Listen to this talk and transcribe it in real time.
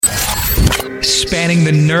spanning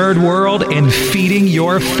the nerd world and feeding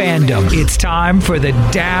your fandom. It's time for the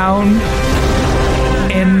Down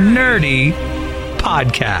and Nerdy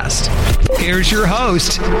podcast. Here's your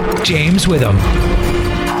host, James Witham.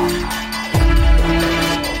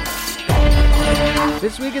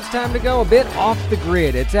 This week it's time to go a bit off the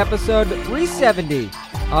grid. It's episode 370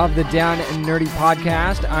 of the Down and Nerdy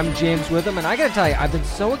podcast. I'm James Witham, and I gotta tell you, I've been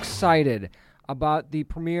so excited about the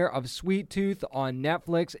premiere of Sweet Tooth on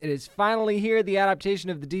Netflix. It is finally here. The adaptation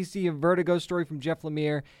of the DC and Vertigo story from Jeff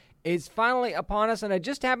Lemire is finally upon us, and I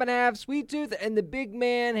just happen to have Sweet Tooth and the big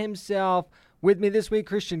man himself with me this week,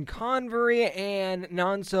 Christian Convery and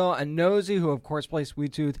Nonso Anozie, who of course play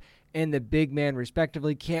Sweet Tooth and the big man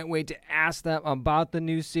respectively. Can't wait to ask them about the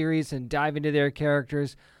new series and dive into their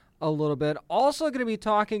characters a little bit. Also going to be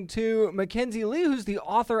talking to Mackenzie Lee, who's the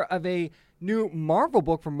author of a new Marvel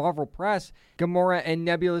book from Marvel Press, Gamora and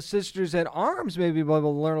Nebula's Sisters at Arms. Maybe you'll be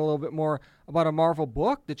able to learn a little bit more about a Marvel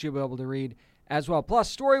book that you'll be able to read as well.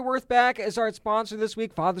 Plus, Storyworth back as our sponsor this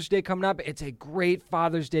week. Father's Day coming up. It's a great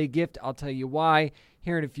Father's Day gift. I'll tell you why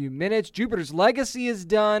here in a few minutes. Jupiter's Legacy is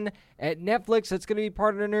done at Netflix. That's going to be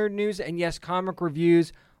part of the nerd news. And yes, comic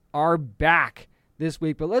reviews are back this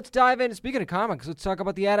week. But let's dive in. Speaking of comics, let's talk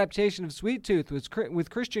about the adaptation of Sweet Tooth with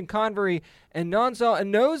Christian Convery and Nonso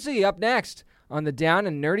Anozie up next on the Down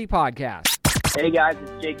and Nerdy podcast. Hey guys,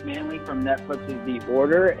 it's Jake Manley from Netflix's The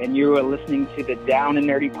Order, and you are listening to the Down and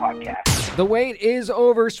Nerdy podcast. The wait is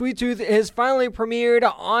over. Sweet Tooth is finally premiered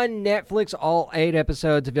on Netflix. All 8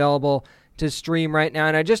 episodes available to stream right now.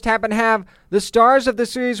 And I just happen to have the stars of the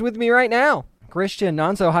series with me right now. Christian,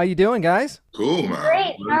 Nonso, how you doing, guys? Cool, man.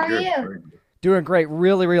 Great. How are you? Doing great.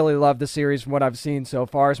 Really, really love the series from what I've seen so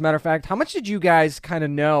far. As a matter of fact, how much did you guys kind of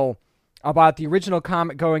know about the original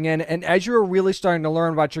comic going in? And as you were really starting to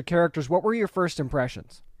learn about your characters, what were your first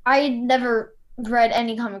impressions? I never read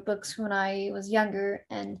any comic books when I was younger.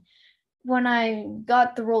 And when I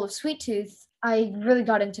got the role of Sweet Tooth, I really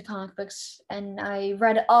got into comic books. And I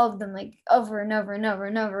read all of them like over and over and over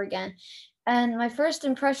and over again. And my first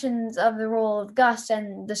impressions of the role of Gus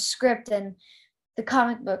and the script and the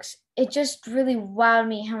comic books, it just really wowed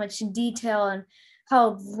me how much detail and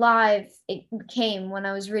how live it became when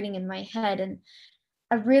I was reading in my head. And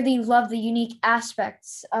I really love the unique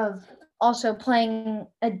aspects of also playing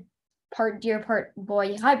a part deer, part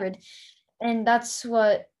boy hybrid. And that's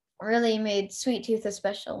what really made Sweet Tooth a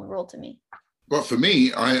special role to me. Well, for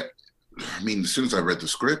me, I mean, as soon as I read the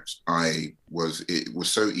script, it was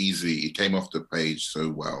so easy. It came off the page so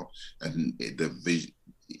well, and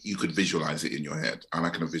you could visualize it in your head, and I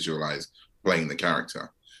can visualize playing the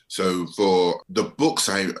character. So for the books,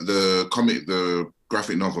 the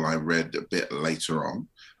graphic novel I read a bit later on,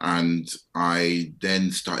 and I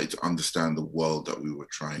then started to understand the world that we were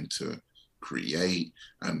trying to create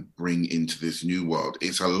and bring into this new world.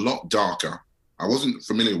 It's a lot darker. I wasn't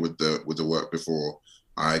familiar with the work before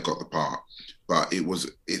I got the part, but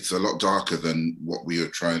it's a lot darker than what we were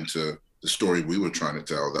the story we were trying to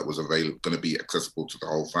tell that was going to be accessible to the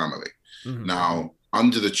whole family. Mm-hmm. Now,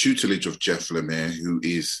 under the tutelage of Jeff Lemire, who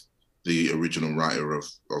is the original writer of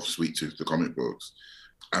Sweet Tooth, the comic books,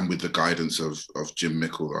 and with the guidance of Jim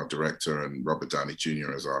Mickle, our director, and Robert Downey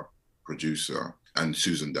Jr. as our producer, and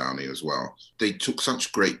Susan Downey as well, they took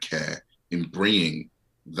such great care in bringing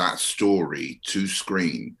that story to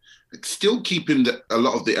screen, still keeping a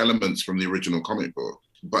lot of the elements from the original comic book,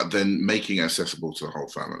 but then making it accessible to the whole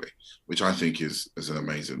family, which I think is an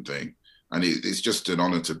amazing thing. And it's just an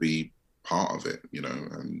honor to be part of it, you know,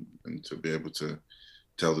 and to be able to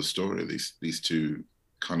tell the story of these two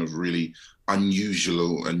kind of really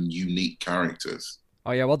unusual and unique characters.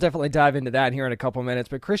 Oh yeah, we'll definitely dive into that here in a couple minutes.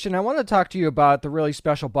 But Christian, I want to talk to you about the really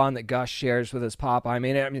special bond that Gus shares with his pop. I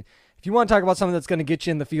mean, if you want to talk about something that's going to get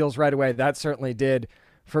you in the feels right away, that certainly did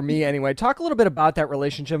for me anyway. Talk a little bit about that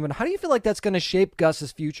relationship, and how do you feel like that's going to shape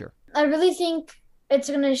Gus's future? I really think it's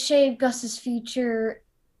going to shape Gus's future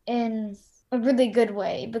in a really good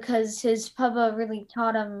way, because his papa really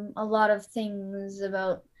taught him a lot of things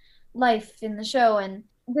about life in the show. And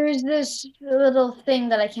there's this little thing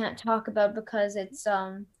that I can't talk about because it's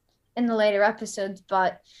in the later episodes,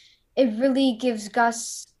 but it really gives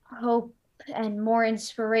Gus hope and more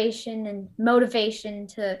inspiration and motivation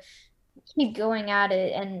to keep going at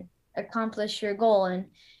it and accomplish your goal and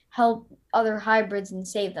help other hybrids and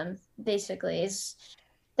save them, basically. It's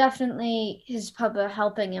definitely his papa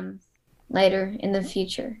helping him later in the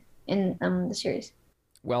future in the series.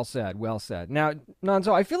 Well said, well said. Now,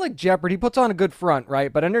 Nonso, I feel like Jeopardy puts on a good front,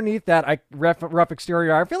 right? But underneath that rough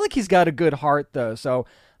exterior, I feel like he's got a good heart, though. So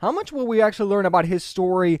how much will we actually learn about his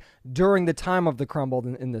story during the time of the Crumbled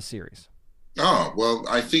in this series? Oh, well,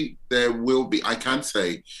 I think there will be, I can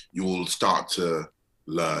say you will start to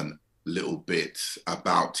learn little bits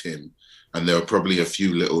about him. And there are probably a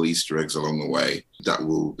few little Easter eggs along the way that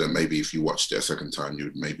maybe if you watched it a second time,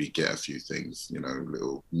 you'd maybe get a few things,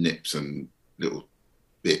 little nips and little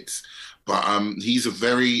bits. But he's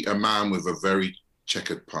a man with a very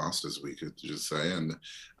checkered past, as we could just say, and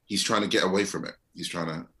he's trying to get away from it. He's trying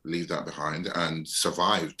to leave that behind and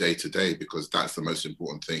survive day to day, because that's the most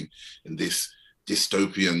important thing in this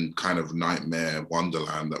dystopian kind of nightmare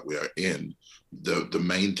wonderland that we are in. The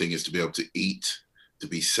main thing is to be able to eat, to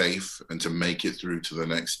be safe, and to make it through to the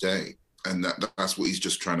next day. And that's what he's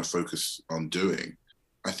just trying to focus on doing.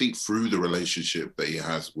 I think through the relationship that he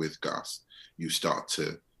has with Gus, you start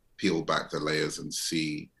to peel back the layers and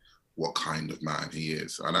see what kind of man he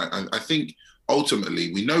is. And I think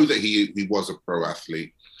ultimately we know that he was a pro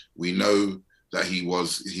athlete. We know that he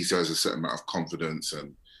has a certain amount of confidence,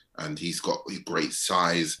 and he's got great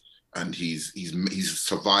size, and he's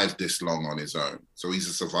survived this long on his own. So he's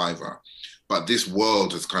a survivor. But this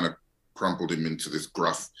world has kind of crumpled him into this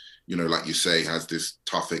gruff, like you say, has this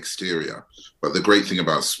tough exterior. But the great thing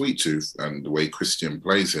about Sweet Tooth and the way Christian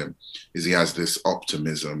plays him is he has this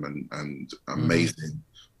optimism and amazing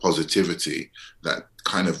positivity that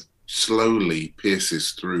kind of slowly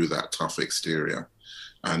pierces through that tough exterior.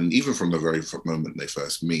 And even from the very moment they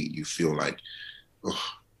first meet, you feel like,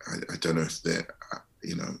 I don't know if they're,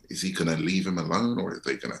 is he going to leave him alone, or are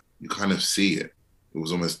they going to, you kind of see it. It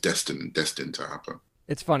was almost destined to happen.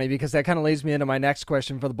 It's funny because that kind of leads me into my next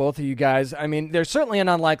question for the both of you guys. I mean, they're certainly an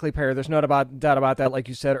unlikely pair. There's no doubt about that, like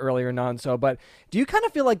you said earlier, Nonso. But do you kind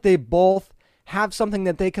of feel like they both have something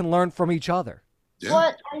that they can learn from each other? Yeah.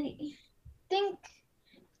 What I think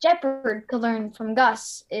Jeopard could learn from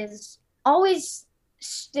Gus is always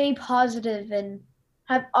stay positive and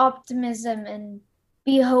have optimism and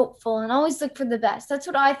be hopeful and always look for the best. That's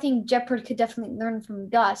what I think Jeopard could definitely learn from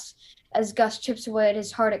Gus, as Gus chips away at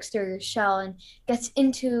his hard exterior shell and gets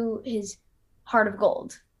into his heart of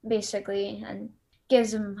gold, basically, and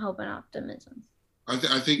gives him hope and optimism. I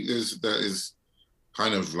think that is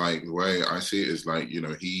kind of like the way I see it is like,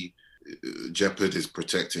 Jeopard is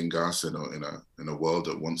protecting Gus in a world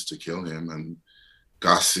that wants to kill him, and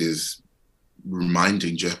Gus is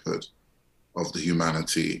reminding Jeopard of the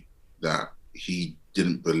humanity that he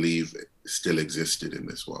didn't believe still existed in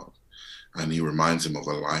this world. And he reminds him of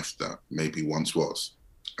a life that maybe once was.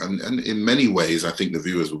 And in many ways, I think the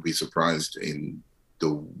viewers will be surprised in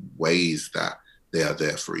the ways that they are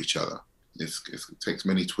there for each other. It takes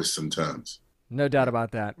many twists and turns. No doubt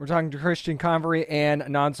about that. We're talking to Christian Convery and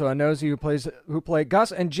Nonso Anozie, who play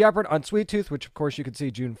Gus and Jeopard on Sweet Tooth, which of course you can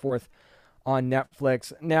see June 4th on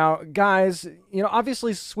Netflix. Now, guys,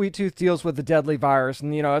 obviously Sweet Tooth deals with the deadly virus,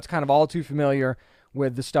 and it's kind of all too familiar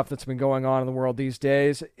with the stuff that's been going on in the world these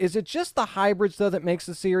days. Is it just the hybrids, though, that makes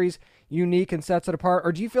the series unique and sets it apart,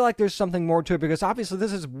 or do you feel like there's something more to it? Because obviously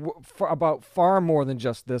this is about far more than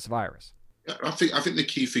just this virus. I think the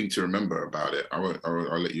key thing to remember about it,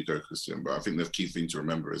 I'll let you go, Christian, but I think the key thing to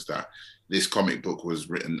remember is that this comic book was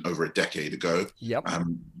written over a decade ago,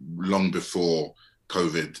 long before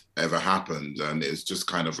COVID ever happened, and it's just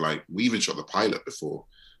kind of like, we even shot the pilot before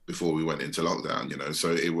we went into lockdown,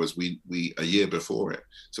 so it was we a year before it,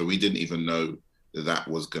 so we didn't even know that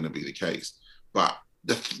was going to be the case. But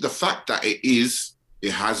the fact that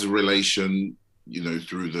it has a relation,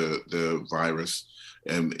 through the virus,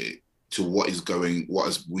 to what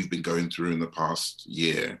we've been going through in the past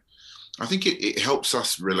year, I think it helps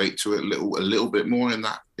us relate to it a little bit more in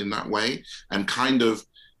that way, and kind of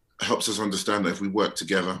helps us understand that if we work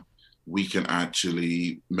together, we can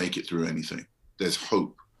actually make it through anything. There's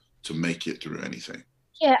hope to make it through anything.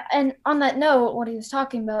 Yeah, and on that note, what he was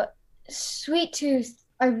talking about, Sweet Tooth,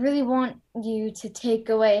 I really want you to take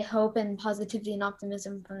away hope and positivity and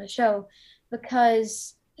optimism from the show,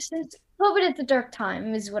 because since COVID is a dark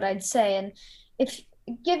time, is what I'd say, and if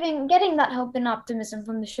getting that hope and optimism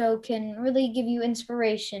from the show can really give you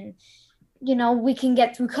inspiration, we can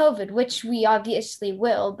get through COVID, which we obviously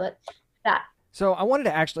will, but that. So I wanted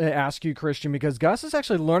to actually ask you, Christian, because Gus is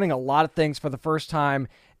actually learning a lot of things for the first time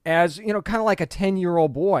as, kind of like a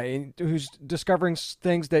 10-year-old boy who's discovering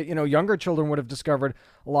things that, younger children would have discovered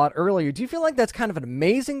a lot earlier. Do you feel like that's kind of an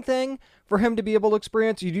amazing thing for him to be able to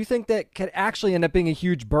experience? Or do you think that could actually end up being a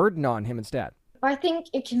huge burden on him instead? I think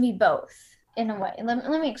it can be both in a way. Let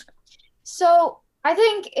me explain. So I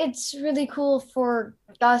think it's really cool for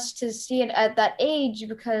Gus to see it at that age,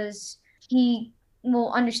 because he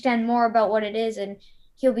will understand more about what it is, and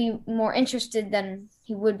he'll be more interested than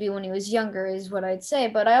he would be when he was younger, is what I'd say.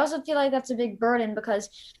 But I also feel like that's a big burden, because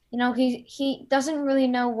he doesn't really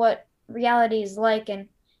know what reality is like, and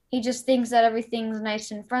he just thinks that everything's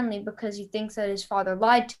nice and friendly because he thinks that his father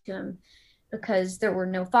lied to him because there were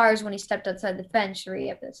no fires when he stepped outside the fence,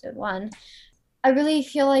 episode 1. I really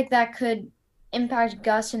feel like that could impact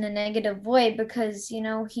Gus in a negative way because,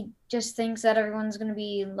 he just thinks that everyone's going to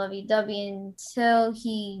be lovey-dovey until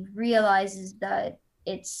he realizes that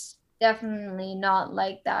it's definitely not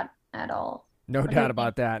like that at all. No doubt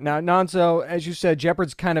about that. Now, Nonso, as you said,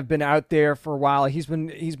 Jeopard's kind of been out there for a while. He's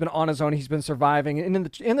been on his own. He's been surviving. And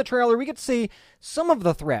in the trailer, we get to see some of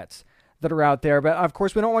the threats that are out there. But, of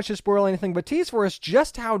course, we don't want you to spoil anything. But tease for us,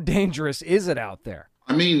 just how dangerous is it out there?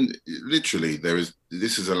 I mean, literally, this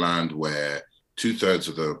is a land where 2/3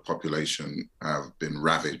 of the population have been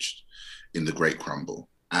ravaged in the Great Crumble.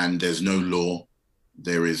 And there's no law.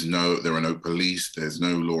 There are no police. There's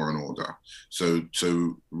no law and order. So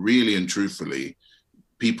really and truthfully,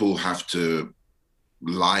 people have to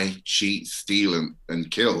lie, cheat, steal, and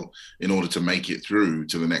kill in order to make it through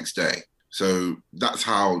to the next day. So that's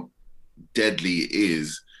how deadly it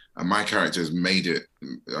is. And my character has made it.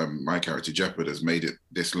 My character Jeopard has made it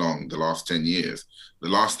this long. The last 10 years. The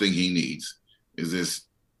last thing he needs is this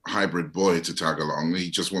hybrid boy to tag along. He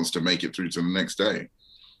just wants to make it through to the next day.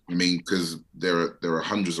 I mean, because there are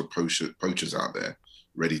hundreds of poachers out there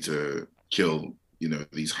ready to kill,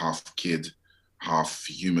 these half kid, half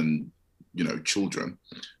human, children.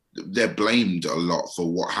 They're blamed a lot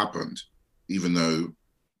for what happened, even though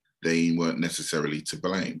they weren't necessarily to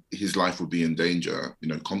blame. His life would be in danger,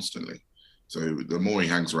 constantly. So the more he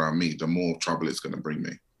hangs around me, the more trouble it's going to bring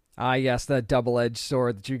me. Ah, yes, that double-edged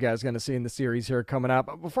sword that you guys are going to see in the series here coming up.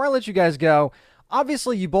 But before I let you guys go,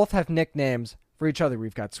 obviously you both have nicknames for each other.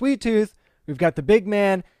 We've got Sweet Tooth, we've got the Big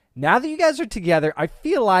Man. Now that you guys are together, I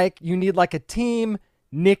feel like you need like a team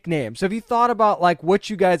nickname. So have you thought about like what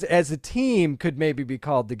you guys as a team could maybe be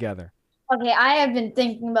called together? Okay, I have been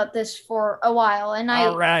thinking about this for a while, and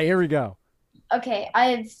all right, here we go. Okay, I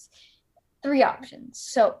have 3 options.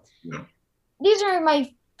 So these are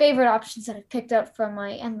my favorite options that I've picked up from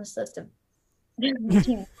my endless list of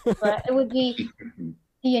teams. But it would be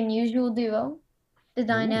the unusual duo, the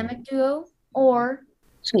dynamic duo, or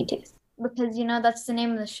Sweet Tooth, because that's the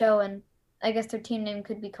name of the show, and I guess their team name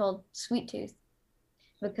could be called Sweet Tooth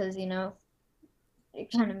because it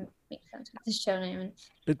kind of makes sense with the show name.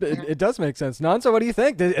 It does make sense. Nonso, what do you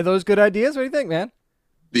think? Are those good ideas? What do you think, man?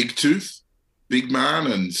 Big Tooth, Big Man,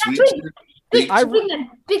 and Sweet Tooth.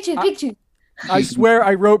 Big Tooth. I swear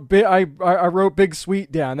I wrote Big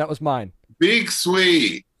Sweet down. That was mine. Big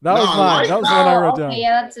Sweet. That was mine. That was the one I wrote down.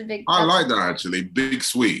 Yeah, that's a big. I like that actually. Big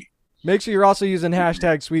Sweet. Make sure you're also using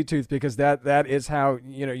hashtag Sweet Tooth because that is how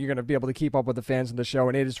you're going to be able to keep up with the fans of the show,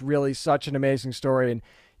 and it is really such an amazing story. And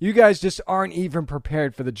you guys just aren't even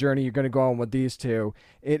prepared for the journey you're going to go on with these two.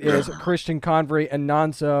 It is Christian Convery and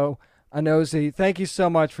Nonso Anozie. Thank you so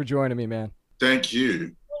much for joining me, man. Thank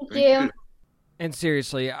you. Thank you. And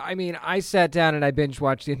seriously, I mean, I sat down and I binge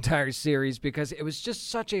watched the entire series because it was just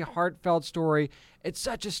such a heartfelt story. It's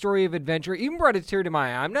such a story of adventure. It even brought a tear to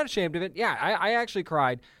my eye. I'm not ashamed of it. Yeah, I actually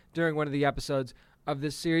cried during one of the episodes of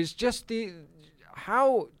this series. Just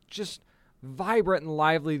how vibrant and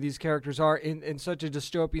lively these characters are in such a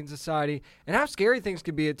dystopian society, and how scary things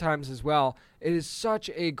can be at times as well. It is such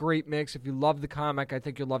a great mix. If you love the comic, I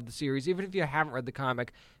think you'll love the series. Even if you haven't read the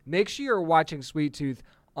comic, make sure you're watching Sweet Tooth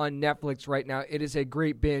on Netflix right now. It is a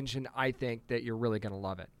great binge, and I think that you're really going to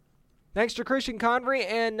love it. Thanks to Christian Convery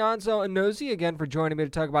and Nonso Anozie again for joining me to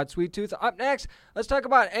talk about Sweet Tooth. Up next, let's talk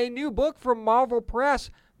about a new book from Marvel Press,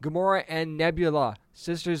 Gamora and Nebula,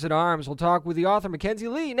 Sisters in Arms. We'll talk with the author Mackenzie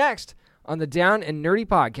Lee next on the Down and Nerdy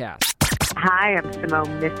Podcast. Hi, I'm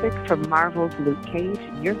Simone Missick from Marvel's Luke Cage,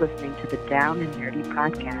 and you're listening to the Down and Nerdy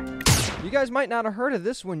Podcast. You guys might not have heard of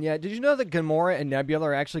this one yet. Did you know that Gamora and Nebula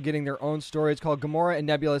are actually getting their own story? It's called Gamora and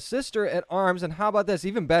Nebula, Sister at Arms. And how about this?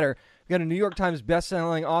 Even better, we got a New York Times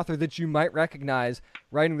best-selling author that you might recognize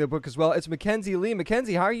writing the book as well. It's Mackenzie Lee.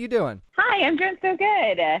 Mackenzie, how are you doing? Hi, I'm doing so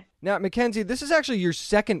good. Now, Mackenzie, this is actually your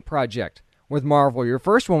second project with Marvel. Your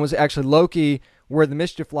first one was actually Loki, Where the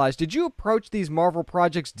Mischief Lies. Did you approach these Marvel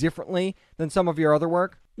projects differently than some of your other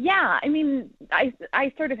work? Yeah, I mean,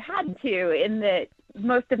 I sort of had to, in that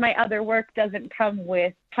most of my other work doesn't come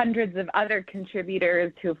with hundreds of other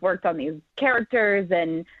contributors who've worked on these characters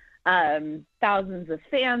and thousands of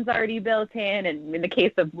fans already built in. And in the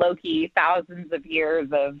case of Loki, thousands of years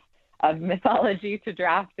of mythology to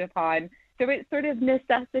draft upon. So it sort of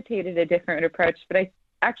necessitated a different approach. But I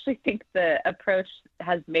actually think the approach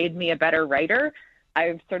has made me a better writer.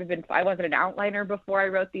 I wasn't an outliner before I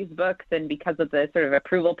wrote these books, and because of the sort of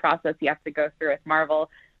approval process you have to go through with Marvel,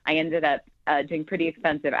 I ended up doing pretty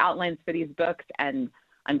expensive outlines for these books, and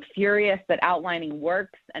I'm furious that outlining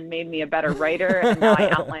works and made me a better writer, and now I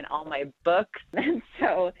outline all my books. And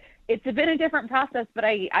so it's been a different process, but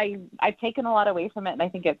I've taken a lot away from it, and I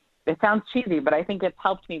think it sounds cheesy, but I think it's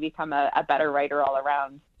helped me become a better writer all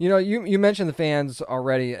around. You know, you mentioned the fans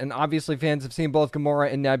already, and obviously fans have seen both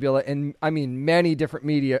Gamora and Nebula in, many different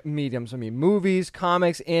mediums. Movies,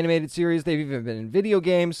 comics, animated series. They've even been in video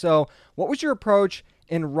games. So what was your approach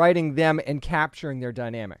in writing them and capturing their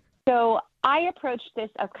dynamic? So I approached this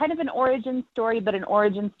as kind of an origin story, but an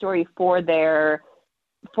origin story for the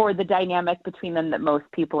dynamic between them that most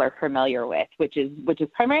people are familiar with, which is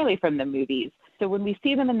primarily from the movies. So when we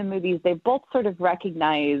see them in the movies, they've both sort of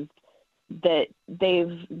recognized that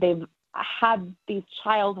they've had these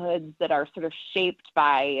childhoods that are sort of shaped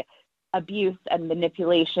by abuse and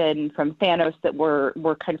manipulation from Thanos that were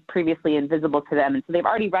kind of previously invisible to them. And so they've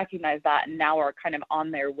already recognized that, and now are kind of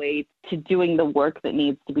on their way to doing the work that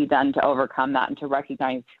needs to be done to overcome that and to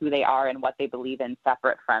recognize who they are and what they believe in,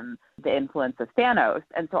 separate from the influence of Thanos.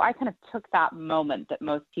 And so I kind of took that moment that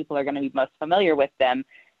most people are going to be most familiar with them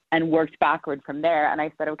and worked backward from there. And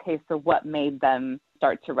I said, okay, so what made them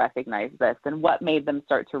start to recognize this? And what made them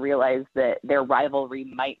start to realize that their rivalry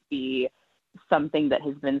might be something that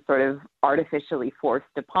has been sort of artificially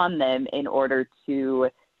forced upon them in order to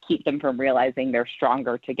keep them from realizing they're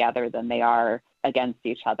stronger together than they are against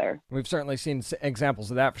each other. We've certainly seen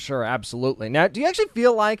examples of that for sure. Absolutely. Now, do you actually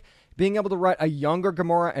feel like being able to write a younger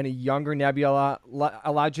Gamora and a younger Nebula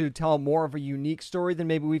allowed you to tell more of a unique story than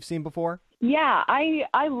maybe we've seen before? Yeah,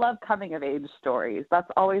 I love coming of age stories. That's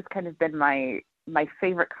always kind of been my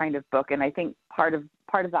favorite kind of book. And I think part of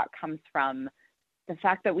that comes from the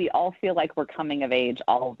fact that we all feel like we're coming of age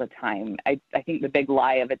all the time. I think the big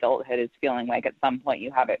lie of adulthood is feeling like at some point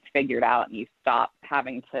you have it figured out and you stop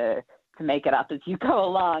having to make it up as you go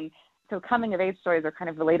along. So coming of age stories are kind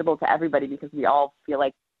of relatable to everybody because we all feel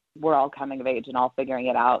like we're all coming of age and all figuring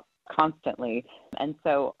it out constantly. And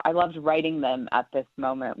so I loved writing them at this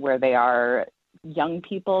moment where they are young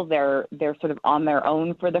people. They're sort of on their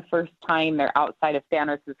own for the first time. They're outside of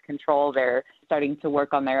Thanos' control. They're starting to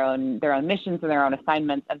work on their own missions and their own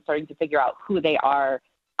assignments and starting to figure out who they are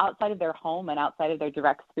outside of their home and outside of their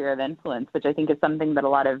direct sphere of influence, which I think is something that a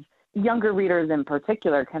lot of younger readers in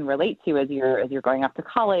particular can relate to as you're going off to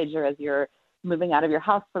college or as you're moving out of your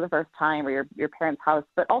house for the first time or your parents' house,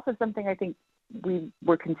 but also something I think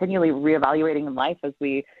we're continually reevaluating in life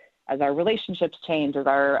as our relationships change, as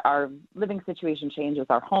our living situation changes,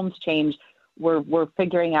 our homes change, we're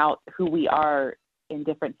figuring out who we are in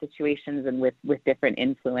different situations and with different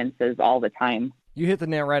influences all the time. You hit the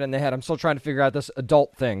nail right on the head. I'm still trying to figure out this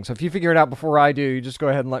adult thing. So if you figure it out before I do, you just go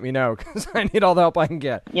ahead and let me know because I need all the help I can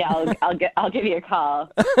get. Yeah, I'll give you a call.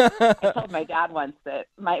 I told my dad once that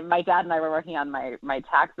my dad and I were working on my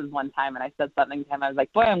taxes one time, and I said something to him. I was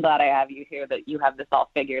like, "Boy, I'm glad I have you here that you have this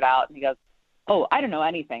all figured out." And he goes, "Oh, I don't know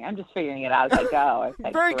anything. I'm just figuring it out as I go."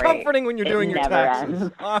 Like, very great. Comforting when you're doing your taxes.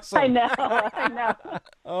 Ends. Awesome. I know.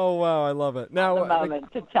 Oh, wow. I love it. Now, the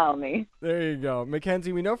moment to tell me. There you go.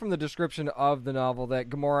 Mackenzie, we know from the description of the novel that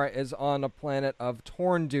Gamora is on a planet of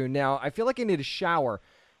Torndu. Now, I feel like I need a shower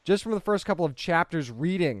just from the first couple of chapters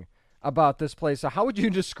reading about this place. So how would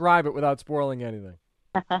you describe it without spoiling anything?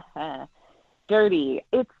 Dirty.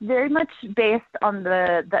 It's very much based on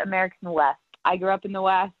the American West. I grew up in the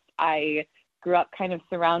West. I grew up kind of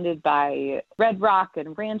surrounded by red rock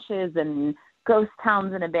and ranches and ghost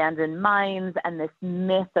towns and abandoned mines and this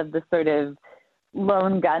myth of the sort of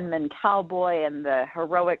lone gunman cowboy and the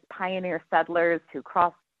heroic pioneer settlers who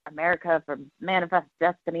crossed America for manifest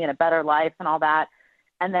destiny and a better life and all that.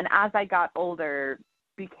 And then as I got older,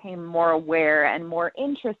 became more aware and more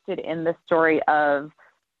interested in the story of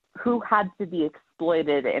who had to be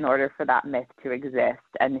exploited in order for that myth to exist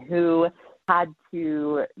and who had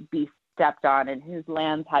to be stepped on and whose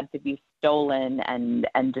lands had to be stolen and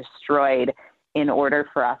destroyed in order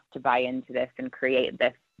for us to buy into this and create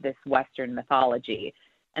this Western mythology.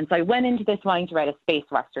 And so I went into this wanting to write a space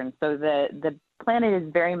Western. So the planet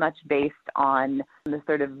is very much based on the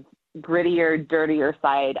sort of grittier, dirtier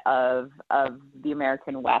side of the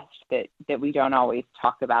American West that we don't always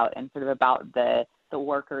talk about, and sort of about the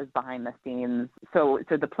workers behind the scenes. So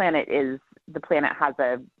the planet has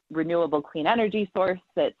a renewable clean energy source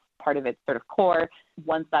that's part of its sort of core.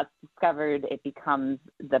 Once that's discovered, it becomes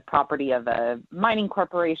the property of a mining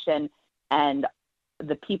corporation, and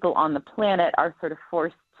the people on the planet are sort of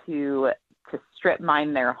forced to strip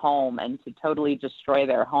mine their home and to totally destroy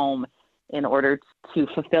their home in order to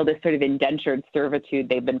fulfill this sort of indentured servitude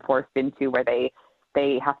they've been forced into, where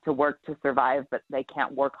they have to work to survive, but they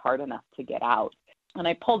can't work hard enough to get out. And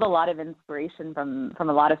I pulled a lot of inspiration from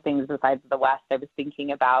a lot of things besides the West. I was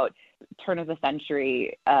thinking about turn of the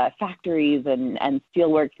century factories and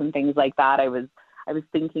steelworks and things like that. I was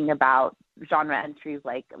thinking about genre entries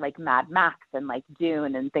like Mad Max and like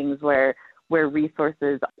Dune and things where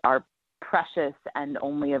resources are precious and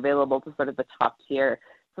only available to sort of the top tier.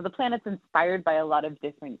 So the planet's inspired by a lot of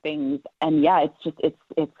different things. And yeah,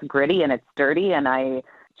 it's gritty and it's dirty. And I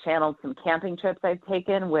channeled some camping trips I've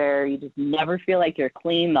taken where you just never feel like you're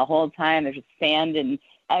clean the whole time. There's just sand in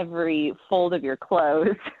every fold of your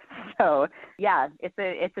clothes. So yeah,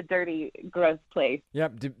 it's a dirty, gross place.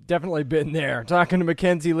 Yep, definitely been there. Talking to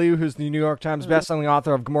Mackenzie Liu, who's the New York Times bestselling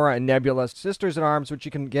author of Gamora and Nebula, Sisters in Arms, which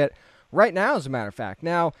you can get right now, as a matter of fact.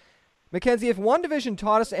 Now, Mackenzie, if WandaVision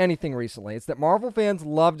taught us anything recently, it's that Marvel fans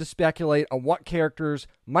love to speculate on what characters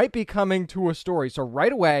might be coming to a story. So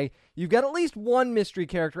right away, you've got at least one mystery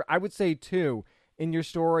character, I would say two, in your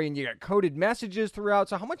story, and you got coded messages throughout.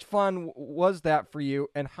 So how much fun was that for you,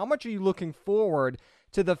 and how much are you looking forward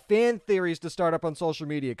to the fan theories to start up on social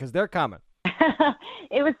media? Because they're coming.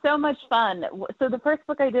 It was so much fun. So the first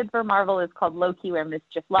book I did for Marvel is called Loki, Where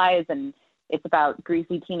Mischief Lies, and it's about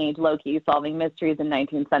greasy teenage Loki solving mysteries in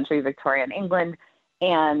 19th century Victorian England.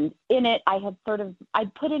 And in it, I'd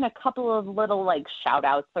put in a couple of little like shout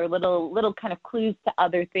outs or little kind of clues to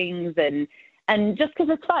other things. And just because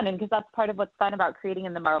it's fun and because that's part of what's fun about creating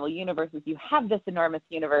in the Marvel universe is you have this enormous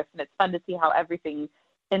universe and it's fun to see how everything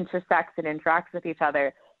intersects and interacts with each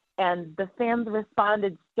other. And the fans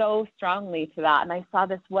responded so strongly to that. And I saw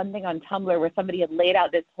this one thing on Tumblr where somebody had laid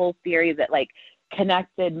out this whole theory that like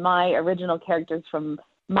connected my original characters from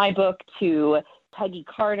my book to Peggy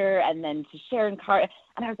Carter and then to Sharon Carter.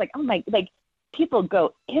 And I was like, oh my, like people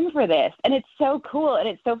go in for this. And it's so cool and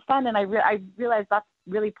it's so fun. And I realized that's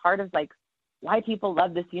really part of like why people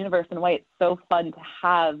love this universe and why it's so fun to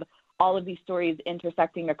have all of these stories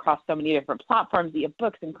intersecting across so many different platforms, via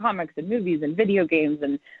books and comics and movies and video games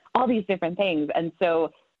and all these different things. And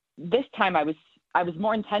so this time I was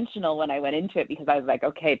more intentional when I went into it because I was like,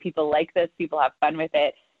 okay, people like this, people have fun with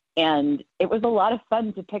it. And it was a lot of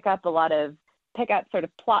fun to pick up sort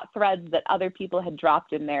of plot threads that other people had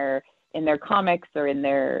dropped in their comics or in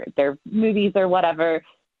their movies or whatever,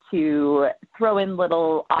 to throw in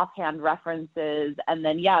little offhand references. And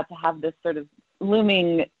then, yeah, to have this sort of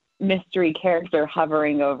looming mystery character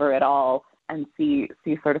hovering over it all and see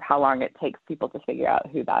sort of how long it takes people to figure out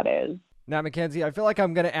who that is. Now, Mackenzie, I feel like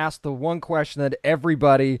I'm going to ask the one question that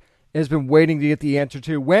everybody has been waiting to get the answer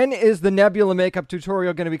to. When is the Nebula makeup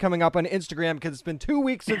tutorial going to be coming up on Instagram? Because it's been 2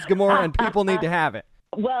 weeks since Gamora and people need to have it.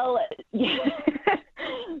 Well,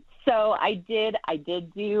 so I did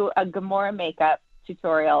do a Gamora makeup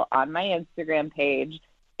tutorial on my Instagram page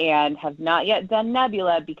and have not yet done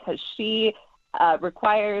Nebula because she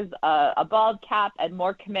requires a bald cap and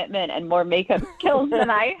more commitment and more makeup skills than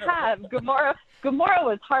I have. Gamora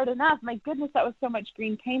was hard enough. My goodness, that was so much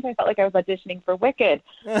green paint. I felt like I was auditioning for Wicked.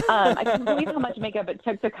 I couldn't believe how much makeup it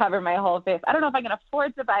took to cover my whole face. I don't know if I can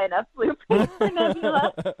afford to buy enough blue paint for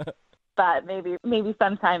Nebula, but maybe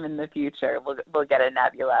sometime in the future we'll get a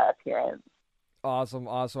Nebula appearance. Awesome.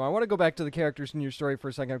 I want to go back to the characters in your story for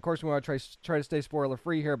a second. Of course, we want to try to stay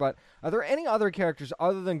spoiler-free here, but are there any other characters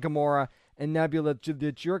other than Gamora and Nebula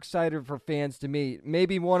that you're excited for fans to meet?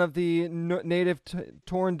 Maybe one of the native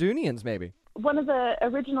Torundunians, maybe? One of the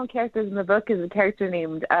original characters in the book is a character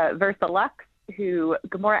named Versa Lux, who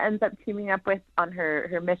Gamora ends up teaming up with on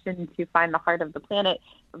her mission to find the heart of the planet.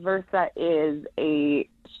 Versa is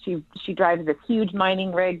she drives this huge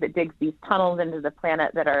mining rig that digs these tunnels into the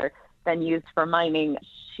planet that are then used for mining.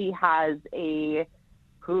 She has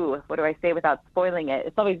what do I say without spoiling it?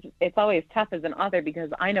 It's always tough as an author because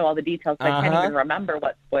I know all the details, but I can't even remember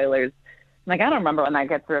what spoilers. I'm like, I don't remember when that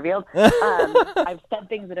gets revealed. I've said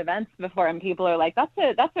things at events before, and people are like, "That's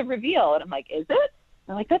a reveal," and I'm like, "Is it?"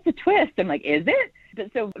 I'm like, "That's a twist." I'm like, "Is it?"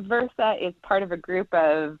 But so Versa is part of a group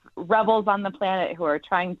of rebels on the planet who are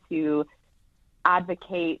trying to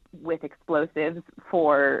advocate with explosives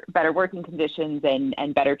for better working conditions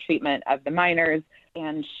and better treatment of the miners.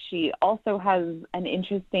 And she also has an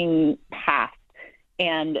interesting past.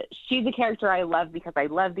 And she's a character I love because I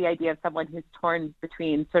love the idea of someone who's torn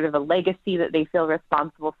between sort of a legacy that they feel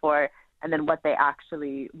responsible for and then what they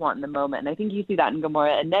actually want in the moment. And I think you see that in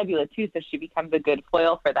Gamora and Nebula too, so she becomes a good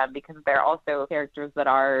foil for them because they're also characters that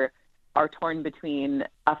are torn between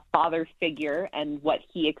a father figure and what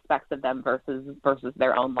he expects of them versus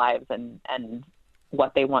their own lives and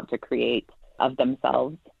what they want to create of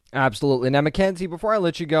themselves. Absolutely. Now, Mackenzie, before I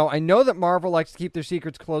let you go, I know that Marvel likes to keep their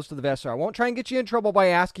secrets close to the vest, so I won't try and get you in trouble by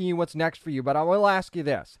asking you what's next for you, but I will ask you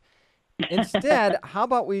this. Instead, how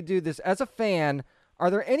about we do this? As a fan, Are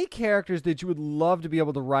there any characters that you would love to be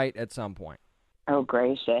able to write at some point? Oh,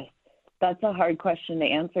 gracious. That's a hard question to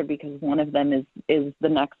answer because one of them is the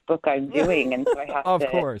next book I'm doing, and so I have Of to...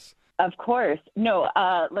 course. Of course. No,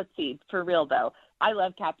 let's see. For real, though, I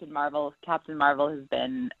love Captain Marvel. Captain Marvel has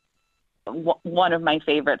been one of my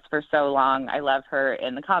favorites for so long. I love her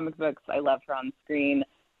in the comic books. I love her on screen.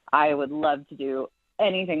 I would love to do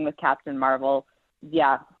anything with Captain Marvel.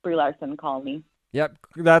 Yeah, Brie Larson, call me. Yep,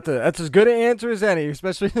 that's as good an answer as any,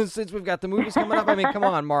 especially since we've got the movies coming up. I mean, come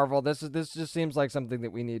on, Marvel. This just seems like something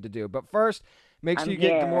that we need to do. But first, make sure you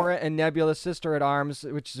get Gamora and Nebula's Sister at Arms,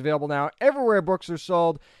 which is available now everywhere books are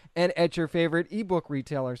sold and at your favorite ebook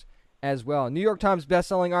retailers as well. New York Times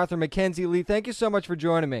bestselling author Mackenzie Lee, thank you so much for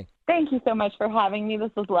joining me. Thank you so much for having me.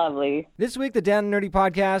 This was lovely. This week, the Down and Nerdy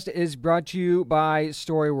podcast is brought to you by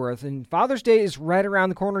Storyworth. And Father's Day is right around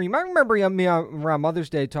the corner. You might remember me around Mother's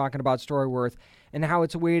Day talking about Storyworth and how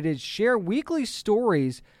it's a way to share weekly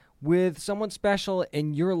stories with someone special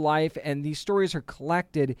in your life. And these stories are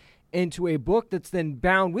collected into a book that's then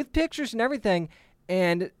bound with pictures and everything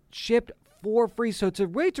and shipped for free. So it's a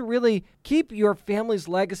way to really keep your family's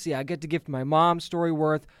legacy. I get to gift my mom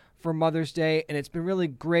Storyworth for Mother's Day, and it's been really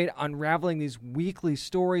great unraveling these weekly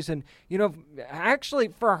stories. And, you know, actually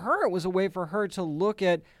for her, it was a way for her to look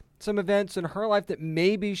at some events in her life that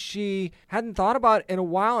maybe she hadn't thought about in a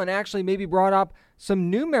while and actually maybe brought up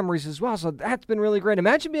some new memories as well. So that's been really great.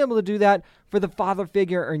 Imagine being able to do that for the father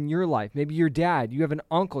figure in your life. Maybe your dad, you have an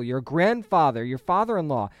uncle, your grandfather, your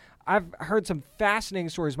father-in-law. I've heard some fascinating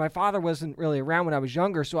stories. My father wasn't really around when I was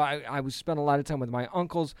younger, so I spent a lot of time with my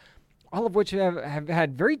uncles, all of which have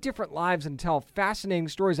had very different lives and tell fascinating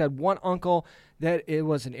stories. I had one uncle that it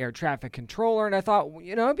was an air traffic controller, and I thought,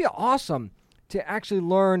 you know, it'd be awesome to actually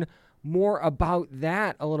learn more about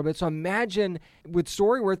that a little bit. So imagine with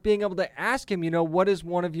Storyworth being able to ask him, you know, what is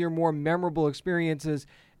one of your more memorable experiences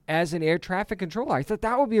as an air traffic controller? I thought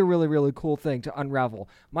that would be a really, really cool thing to unravel.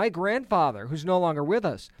 My grandfather, who's no longer with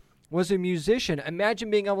us, was a musician. Imagine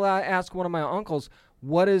being able to ask one of my uncles,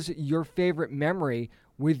 what is your favorite memory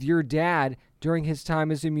with your dad during his time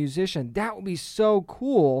as a musician? That would be so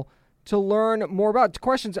cool to learn more about.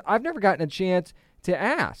 Questions I've never gotten a chance to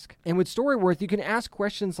ask. And with Storyworth, you can ask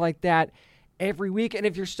questions like that every week. And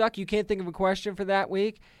if you're stuck, you can't think of a question for that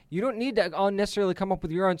week, you don't need to necessarily come up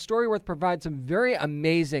with your own. Storyworth provides some very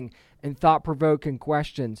amazing and thought-provoking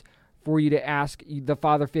questions for you to ask the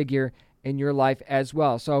father figure in your life as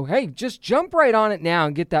well. So, hey, just jump right on it now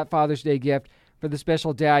and get that Father's Day gift for the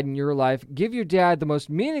special dad in your life. Give your dad the most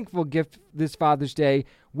meaningful gift this Father's Day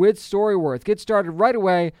with Storyworth. Get started right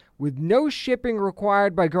away with no shipping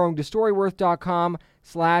required by going to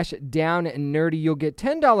storyworth.com/downandnerdy. You'll get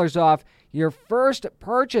 $10 off your first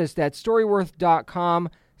purchase. That's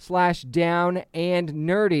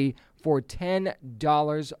storyworth.com/downandnerdy for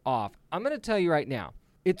 $10 off. I'm going to tell you right now,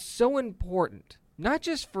 it's so important, not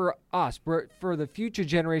just for us, but for the future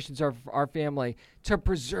generations of our family, to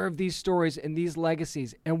preserve these stories and these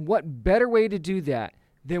legacies. And what better way to do that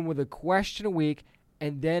than with a question a week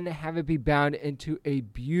and then have it be bound into a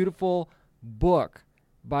beautiful book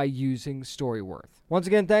by using Storyworth. Once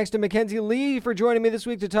again, thanks to Mackenzie Lee for joining me this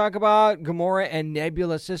week to talk about Gamora and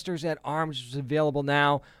Nebula Sisters at Arms, which is available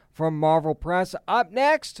now from Marvel Press. Up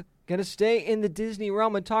next, going to stay in the Disney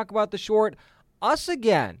realm and talk about the short Us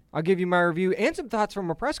Again. I'll give you my review and some thoughts from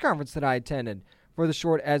a press conference that I attended for the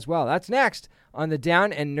short as well. That's next on the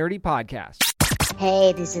Down and Nerdy podcast.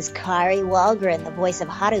 Hey, this is Kari Walgren, the voice of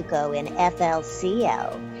Haruko in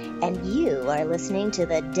FLCL, and you are listening to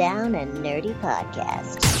the Down and Nerdy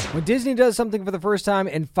podcast. When Disney does something for the first time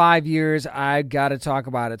in 5 years, I gotta talk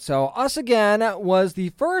about it. So Us Again was the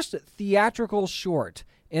first theatrical short,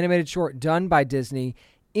 animated short done by Disney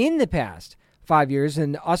in the past 5 years,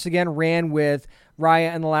 and Us Again ran with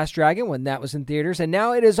Raya and the Last Dragon when that was in theaters, and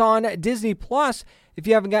now it is on Disney Plus if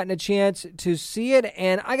you haven't gotten a chance to see it.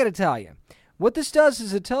 And I gotta tell you, what this does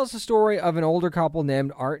is it tells the story of an older couple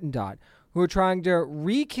named Art and Dot who are trying to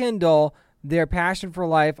rekindle their passion for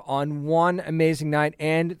life on one amazing night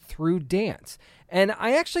and through dance. And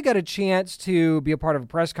I actually got a chance to be a part of a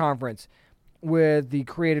press conference with the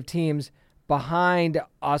creative teams behind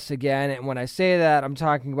Us Again. And when I say that, I'm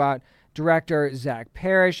talking about director Zach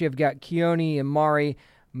Parrish. You've got Keone and Mari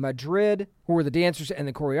Madrid, who were the dancers and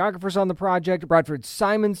the choreographers on the project, Bradford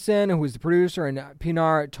Simonson, who was the producer, and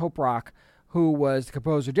Pinar Toprak, who was the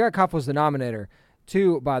composer. Derek Huff was the nominator,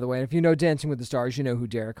 too, by the way. And if you know Dancing with the Stars, you know who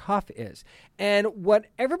Derek Huff is. And what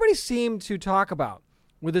everybody seemed to talk about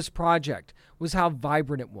with this project was how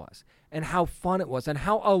vibrant it was, and how fun it was, and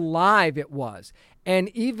how alive it was. And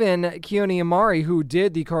even Keone and Mari, who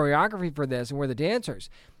did the choreography for this and were the dancers,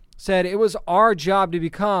 said it was our job to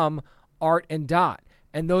become Art and Dot.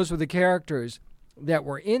 And those were the characters that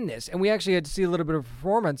were in this. And we actually had to see a little bit of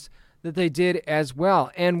performance that they did as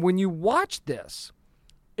well. And when you watch this,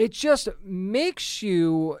 it just makes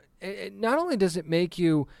you, not only does it make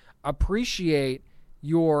you appreciate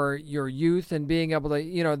your youth and being able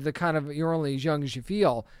to, the kind of you're only as young as you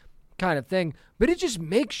feel kind of thing, but it just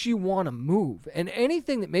makes you want to move. And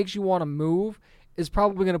anything that makes you want to move is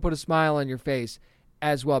probably going to put a smile on your face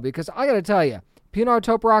as well. Because I got to tell you, Pinar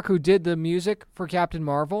Toprak, who did the music for Captain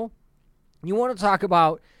Marvel, you want to talk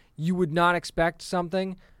about you would not expect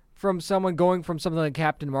something from someone going from something like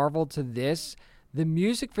Captain Marvel to this. The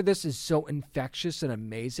music for this is so infectious and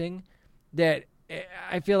amazing that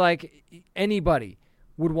I feel like anybody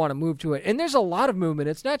would want to move to it. And there's a lot of movement.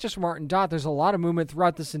 It's not just from Art and Dot. There's a lot of movement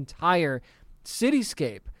throughout this entire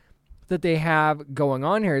cityscape that they have going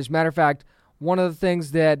on here. As a matter of fact, one of the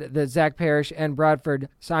things that Zach Parrish and Bradford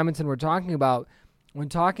Simonson were talking about when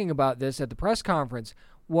talking about this at the press conference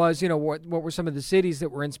was, what were some of the cities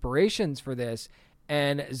that were inspirations for this?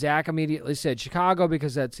 And Zach immediately said Chicago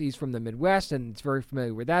because he's from the Midwest and it's very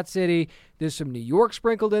familiar with that city. There's some New York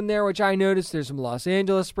sprinkled in there, which I noticed. There's some Los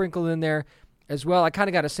Angeles sprinkled in there as well. I kind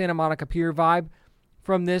of got a Santa Monica Pier vibe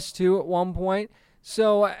from this too at one point.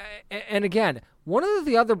 So, and again, one of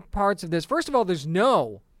the other parts of this, first of all, there's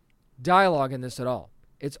no dialogue in this at all.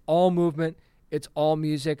 It's all movement. It's all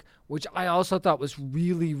music, which I also thought was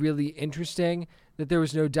really, really interesting that there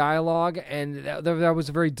was no dialogue, and that was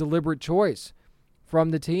a very deliberate choice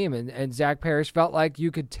from the team. And Zach Parrish felt like you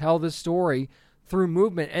could tell the story through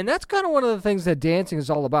movement. And that's kind of one of the things that dancing is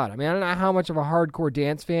all about. I mean, I don't know how much of a hardcore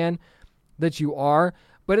dance fan that you are,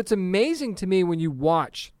 but it's amazing to me when you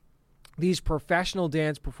watch these professional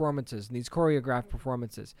dance performances and these choreographed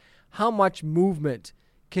performances, how much movement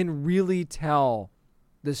can really tell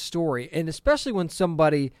the story, and especially when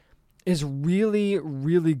somebody is really,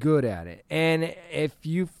 really good at it. And if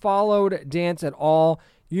you followed dance at all,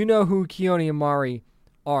 you know who Keone and Mari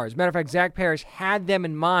are. As a matter of fact, Zach Parrish had them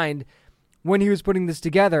in mind when he was putting this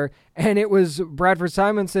together, and it was Bradford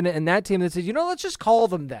Simonson and that team that said, let's just call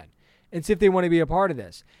them then and see if they want to be a part of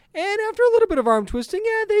this. And after a little bit of arm twisting,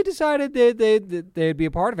 they decided they'd be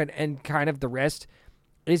a part of it, and kind of the rest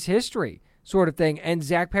is history sort of thing. And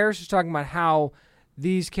Zach Parrish was talking about how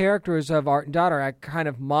these characters of Art and Dot are kind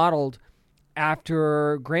of modeled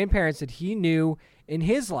after grandparents that he knew in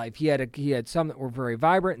his life. He had some that were very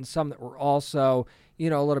vibrant and some that were also, a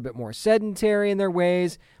little bit more sedentary in their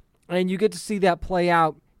ways. And you get to see that play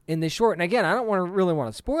out in the short. And again, I don't really want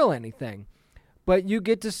to spoil anything, but you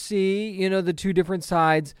get to see, the two different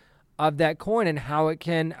sides of that coin and how it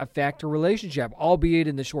can affect a relationship, albeit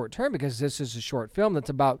in the short term, because this is a short film that's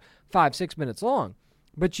about 5-6 minutes long.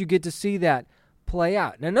 But you get to see that play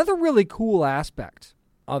out. And another really cool aspect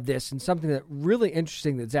of this, and something that really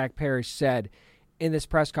interesting that Zach Parrish said in this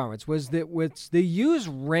press conference, was that they use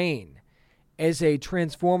rain as a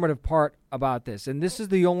transformative part about this. And this is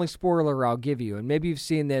the only spoiler I'll give you. And maybe you've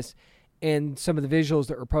seen this in some of the visuals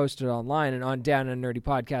that were posted online and on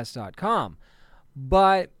downandnerdypodcast.com.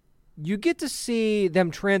 But you get to see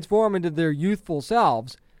them transform into their youthful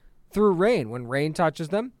selves through rain. When rain touches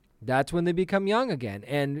them, that's when they become young again.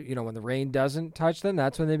 And, when the rain doesn't touch them,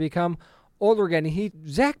 that's when they become older again. And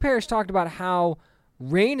Zach Parrish talked about how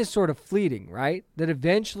rain is sort of fleeting, right? That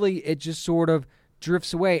eventually it just sort of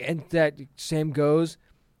drifts away. And that same goes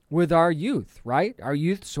with our youth, right? Our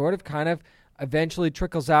youth sort of kind of eventually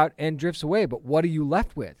trickles out and drifts away. But what are you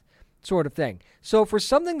left with? Sort of thing. So for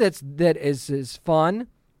something that is as fun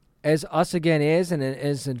as Us Again is, and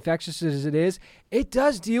as infectious as it is, it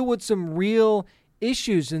does deal with some real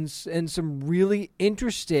issues and some really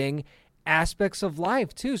interesting aspects of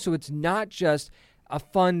life too. So it's not just a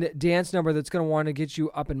fun dance number that's going to want to get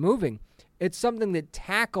you up and moving. It's something that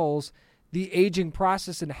tackles the aging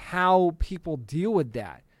process and how people deal with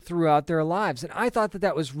that throughout their lives. And I thought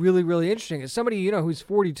that was really, really interesting. As somebody, who's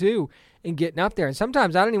 42 and getting up there, and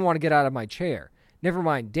sometimes I don't even want to get out of my chair, never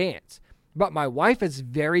mind dance. But my wife is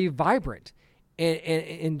very vibrant,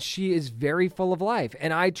 and she is very full of life.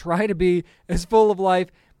 And I try to be as full of life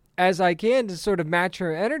as I can to sort of match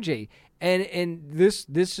her energy. And this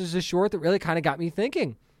is a short that really kind of got me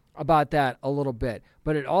thinking about that a little bit.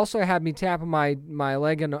 But it also had me tapping my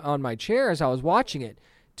leg on my chair as I was watching it,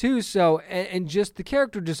 too. So, and just the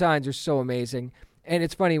character designs are so amazing. And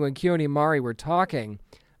it's funny, when Keone and Mari were talking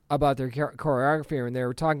about their choreography, and they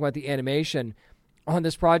were talking about the animation on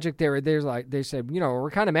this project, they said,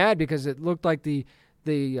 we're kind of mad because it looked like the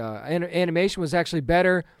animation was actually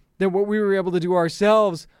better than what we were able to do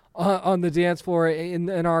ourselves on the dance floor in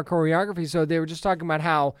our choreography. So they were just talking about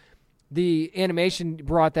how the animation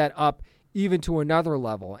brought that up even to another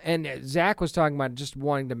level. And Zach was talking about just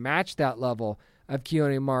wanting to match that level of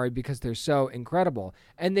Keone and Mari because they're so incredible.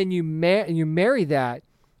 And then you marry that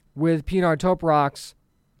with Pinar Toprak's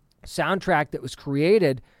soundtrack that was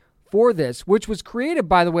created for this, which was created,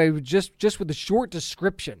 by the way, just with a short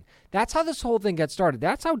description. That's how this whole thing got started.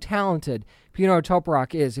 That's how talented Pinar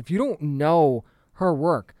Toprak is. If you don't know her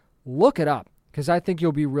work, look it up, because I think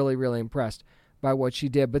you'll be really, really impressed by what she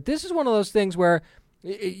did. But this is one of those things where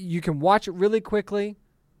you can watch it really quickly.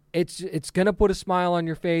 It's going to put a smile on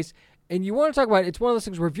your face. And you want to talk about, it's one of those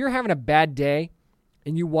things where if you're having a bad day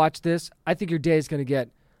and you watch this, I think your day is going to get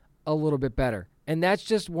a little bit better. And that's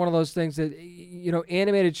just one of those things that,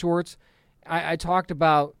 animated shorts. I talked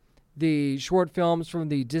about the short films from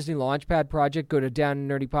the Disney Launchpad project. Go to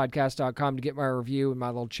downandnerdypodcast.com to get my review and my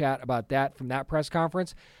little chat about that from that press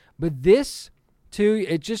conference. But this, too,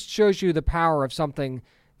 it just shows you the power of something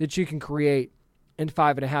that you can create in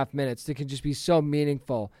 5.5 minutes that can just be so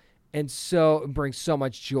meaningful and bring so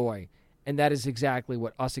much joy. And that is exactly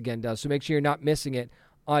what Us Again does. So make sure you're not missing it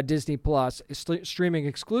on Disney Plus, streaming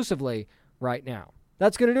exclusively right now.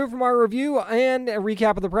 That's going to do it for my review and a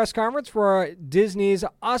recap of the press conference for Disney's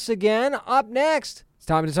Us Again. Up next, it's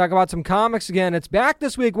time to talk about some comics again. It's back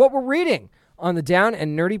this week, what we're reading on the Down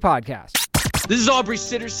and Nerdy Podcast. This is Aubrey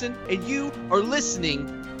Sitterson, and you are listening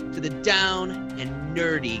to the Down and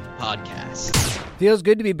Nerdy Podcast. Feels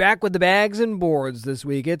good to be back with the bags and boards this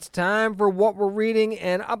week. It's time for what we're reading,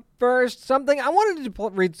 and up first, something I wanted to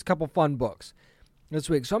read a couple fun books this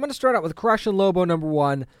week. So I'm going to start out with Crush and Lobo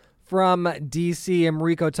 #1 from DC.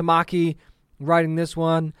 Mariko Tamaki writing this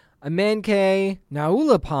one. Amanke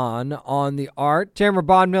Naulapan on the art. Tamara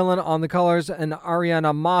Bodmillan on the colors, and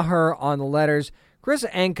Ariana Maher on the letters. Chris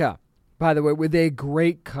Anka, by the way, with a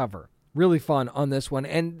great cover. Really fun on this one,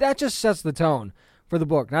 and that just sets the tone for the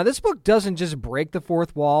book. Now, this book doesn't just break the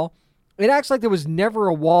fourth wall. It acts like there was never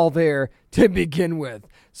a wall there to begin with.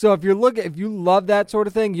 So if you love that sort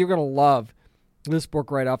of thing, you're going to love this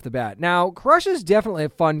book right off the bat. Now, Crush is definitely a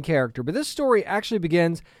fun character, but this story actually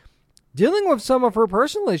begins dealing with some of her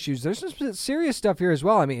personal issues. There's some serious stuff here as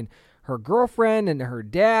well. I mean, her girlfriend and her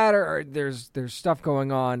dad, there's stuff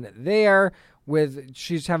going on there with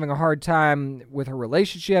she's having a hard time with her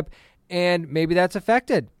relationship, and maybe that's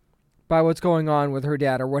affected by what's going on with her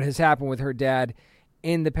dad or what has happened with her dad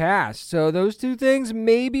in the past. So those two things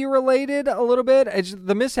may be related a little bit.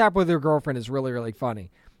 The mishap with her girlfriend is really, really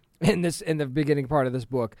funny in the beginning part of this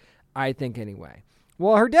book, I think anyway.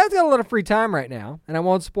 Well, her dad's got a lot of free time right now, and I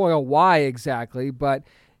won't spoil why exactly, but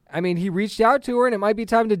I mean, he reached out to her, and it might be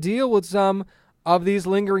time to deal with some of these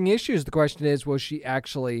lingering issues. The question is, will she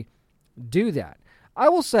actually do that? I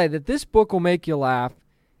will say that this book will make you laugh.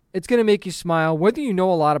 It's going to make you smile, whether you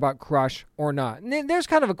know a lot about Crush or not. And there's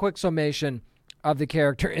kind of a quick summation of the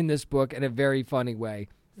character in this book in a very funny way.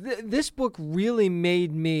 This book really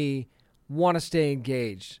made me want to stay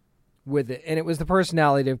engaged with it, and it was the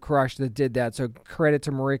personality of Crush that did that, so credit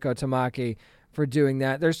to Mariko Tamaki for doing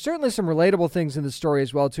that. There's certainly some relatable things in the story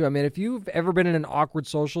as well, too. I mean, if you've ever been in an awkward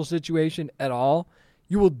social situation at all,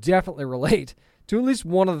 you will definitely relate to at least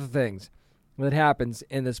one of the things that happens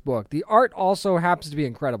in this book. The art also happens to be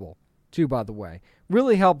incredible, too, by the way.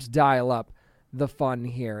 Really helps dial up the fun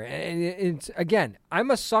here. And it's, again, I'm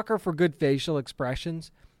a sucker for good facial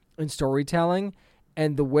expressions and storytelling,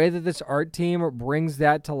 and the way that this art team brings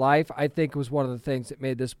that to life, I think was one of the things that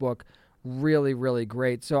made this book really, really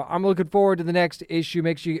great. So I'm looking forward to the next issue.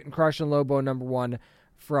 Make sure you get Crush and Lobo #1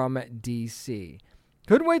 from DC.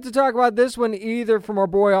 Couldn't wait to talk about this one either from our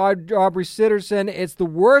boy Aubrey Sitterson. It's The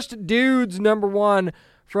Worst Dudes #1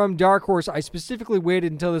 from Dark Horse. I specifically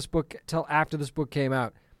waited until after this book came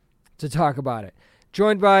out to talk about it.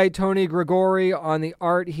 Joined by Tony Gregori on the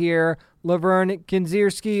art here, Laverne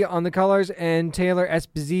Kinzierski on the colors, and Taylor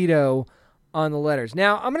Esposito on the letters.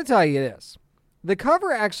 Now, I'm going to tell you this. The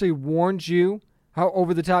cover actually warns you how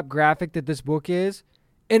over-the-top graphic that this book is,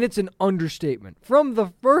 and it's an understatement from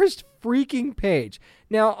the first freaking page.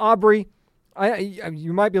 Now, Aubrey,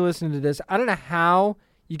 you might be listening to this. I don't know how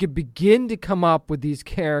you could begin to come up with these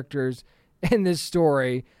characters in this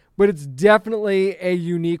story, but it's definitely a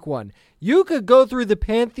unique one. You could go through the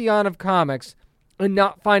pantheon of comics and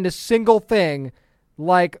not find a single thing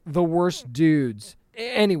like The Worst Dudes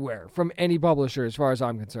anywhere from any publisher as far as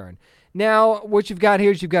I'm concerned. Now, what you've got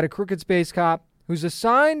here is you've got a crooked space cop who's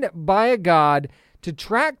assigned by a god to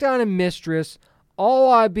track down a mistress, all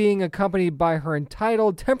while being accompanied by her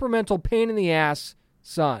entitled, temperamental, pain-in-the-ass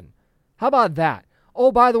son. How about that?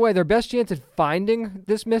 Oh, by the way, their best chance at finding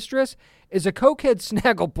this mistress is a cokehead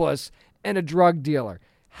snagglepuss and a drug dealer.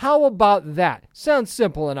 How about that? Sounds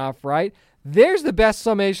simple enough, right? There's the best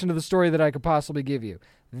summation of the story that I could possibly give you.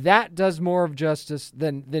 That does more of justice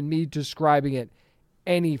than me describing it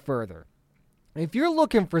any further. If you're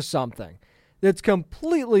looking for something that's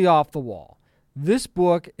completely off the wall, this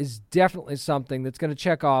book is definitely something that's going to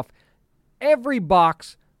check off every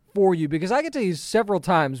box for you, because I can tell you several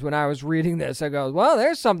times when I was reading this, I go, well,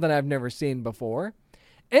 there's something I've never seen before.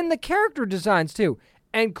 And the character designs, too.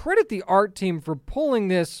 And credit the art team for pulling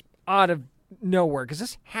this out of nowhere, because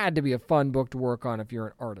this had to be a fun book to work on if you're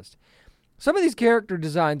an artist. Some of these character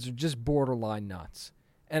designs are just borderline nuts,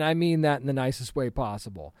 and I mean that in the nicest way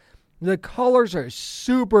possible. The colors are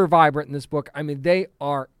super vibrant in this book. I mean, they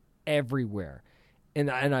are everywhere.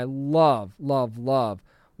 And I love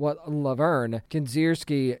what Laverne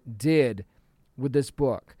Kinzierski did with this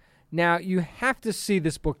book. Now, you have to see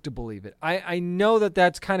this book to believe it. I know that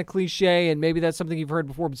that's kind of cliche, and maybe that's something you've heard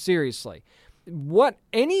before, but seriously, what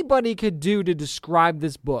anybody could do to describe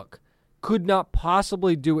this book could not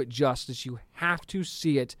possibly do it justice. You have to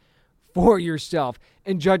see it for yourself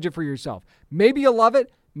and judge it for yourself. Maybe you love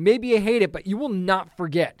it, maybe you hate it, but you will not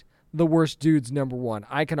forget The Worst Dudes #1.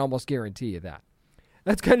 I can almost guarantee you that.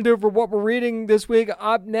 That's going to do it for what we're reading this week.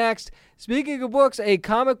 Up next, speaking of books, a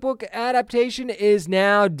comic book adaptation is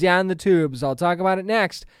now down the tubes. I'll talk about it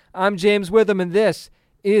next. I'm James Witham, and this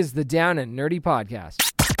is the Down and Nerdy Podcast.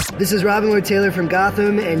 This is Robin Lord Taylor from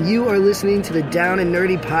Gotham, and you are listening to the Down and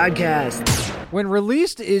Nerdy Podcast. When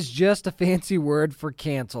released is just a fancy word for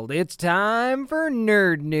canceled, it's time for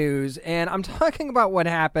nerd news, and I'm talking about what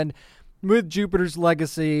happened with Jupiter's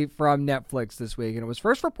Legacy from Netflix this week. And it was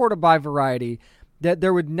first reported by Variety that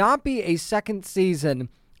there would not be a second season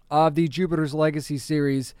of the Jupiter's Legacy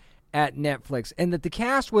series at Netflix, and that the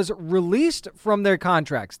cast was released from their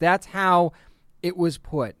contracts. That's how it was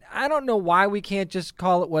put. I don't know why we can't just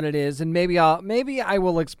call it what it is, and maybe I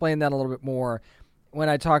will explain that a little bit more when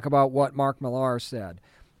I talk about what Mark Millar said.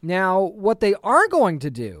 Now, what they are going to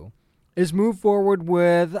do is move forward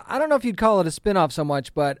with, I don't know if you'd call it a spin-off so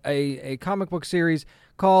much, but a comic book series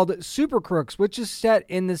called Super Crooks, which is set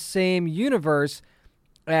in the same universe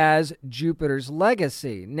as Jupiter's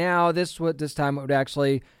Legacy. Now, this time it would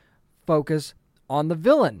actually focus on the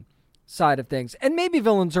villain side of things, and maybe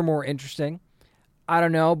villains are more interesting. I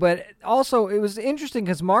don't know, but also it was interesting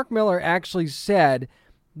because Mark Millar actually said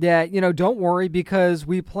that, don't worry, because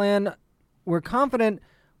we're confident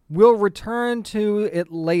we'll return to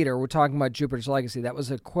it later. We're talking about Jupiter's Legacy. That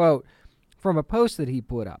was a quote from a post that he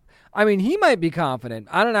put up. I mean, he might be confident.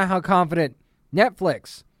 I don't know how confident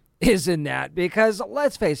Netflix is in that, because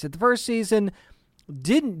let's face it, the first season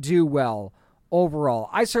didn't do well overall.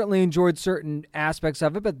 I certainly enjoyed certain aspects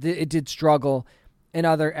of it, but it did struggle in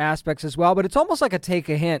other aspects as well. But it's almost like a take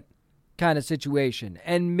a hint kind of situation.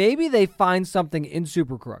 And maybe they find something in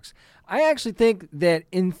Super Crooks. I actually think that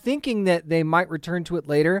in thinking that they might return to it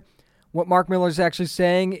later, what Mark Millar's actually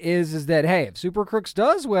saying is that, hey, if Super Crooks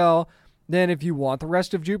does well, then if you want the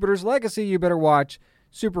rest of Jupiter's Legacy, you better watch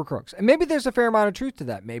Super Crooks. And maybe there's a fair amount of truth to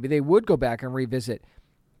that. Maybe they would go back and revisit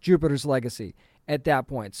Jupiter's Legacy at that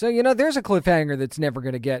point. So, there's a cliffhanger that's never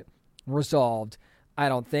going to get resolved, I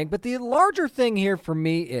don't think. But the larger thing here for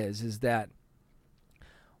me is that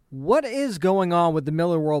what is going on with the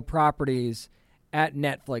Miller World properties at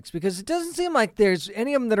Netflix? Because it doesn't seem like there's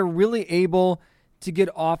any of them that are really able to get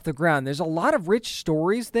off the ground. There's a lot of rich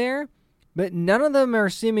stories there, but none of them are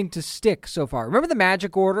seeming to stick so far. Remember the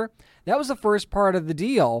Magic Order? That was the first part of the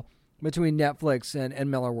deal between Netflix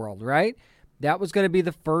and Miller World, right? That was going to be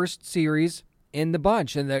the first series in the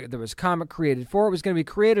bunch, and there was a comic created for it. It was going to be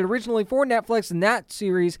created originally for Netflix, and that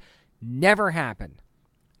series never happened.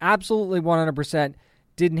 Absolutely 100%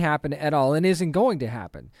 didn't happen at all, and isn't going to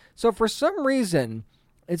happen. So for some reason,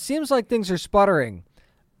 it seems like things are sputtering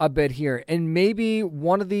a bit here, and maybe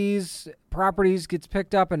one of these properties gets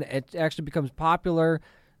picked up and it actually becomes popular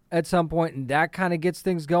at some point, and that kind of gets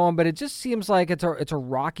things going. But it just seems like it's a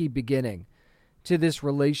rocky beginning to this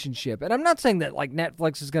relationship. And I'm not saying that like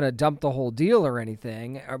Netflix is going to dump the whole deal or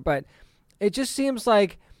anything, but it just seems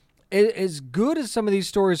like as good as some of these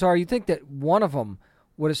stories are, you think that one of them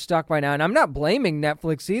would have stuck by now. And I'm not blaming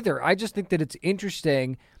Netflix either. I just think that it's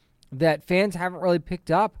interesting that fans haven't really picked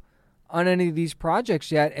up on any of these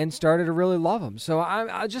projects yet and started to really love them. So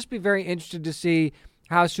I'll just be very interested to see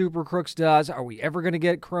how Super Crooks does. Are we ever going to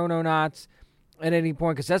get Chrononauts at any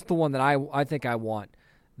point? Because that's the one that I think I want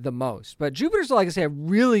the most. But Jupiter's Legacy, I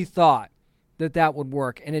really thought that would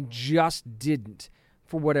work, and it just didn't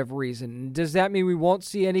for whatever reason. Does that mean we won't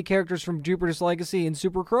see any characters from Jupiter's Legacy in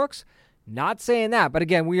Super Crooks? Not saying that, but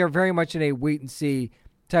again, we are very much in a wait-and-see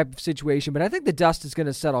type of situation. But I think the dust is going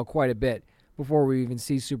to settle quite a bit before we even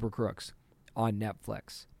see Super Crooks on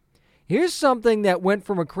Netflix. Here's something that went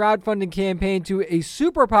from a crowdfunding campaign to a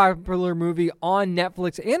super popular movie on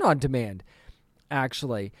Netflix and on demand,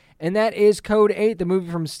 actually. And that is Code 8, the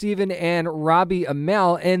movie from Stephen and Robbie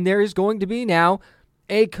Amell. And there is going to be now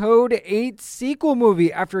a Code 8 sequel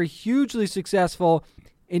movie after a hugely successful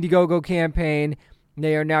Indiegogo campaign.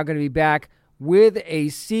 They are now going to be back with a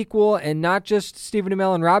sequel, and not just Stephen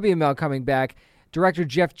Amell and Robbie Amell coming back. Director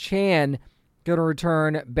Jeff Chan going to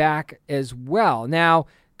return back as well. Now,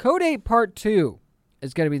 Code 8 Part 2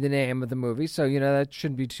 is going to be the name of the movie, so, that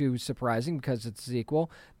shouldn't be too surprising because it's a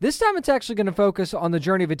sequel. This time it's actually going to focus on the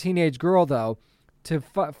journey of a teenage girl, though, to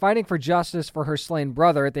fighting for justice for her slain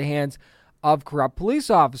brother at the hands of corrupt police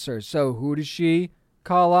officers. So who does she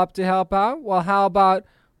call up to help out? Well, how about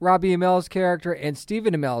Robbie Amell's character and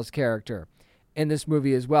Stephen Amell's character in this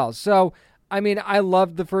movie as well? So, I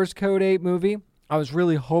loved the first Code 8 movie. I was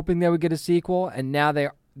really hoping they would get a sequel, and now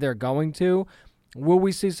they're going to. Will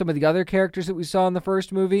we see some of the other characters that we saw in the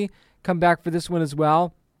first movie come back for this one as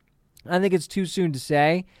well? I think it's too soon to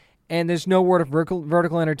say. And there's no word of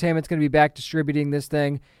Vertical Entertainment's going to be back distributing this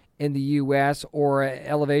thing in the U.S. or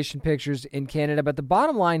Elevation Pictures in Canada. But the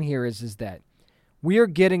bottom line here is that we are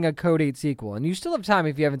getting a Code 8 sequel. And you still have time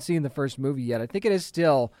if you haven't seen the first movie yet. I think it is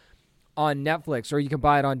still on Netflix, or you can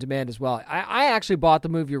buy it on demand as well. I actually bought the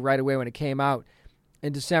movie right away when it came out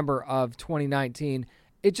in December of 2019.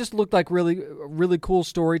 It just looked like really cool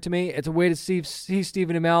story to me. It's a way to see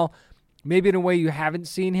Stephen Amell maybe in a way you haven't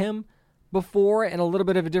seen him before, and a little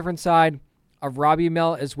bit of a different side of Robbie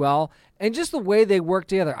Amell as well. And just the way they work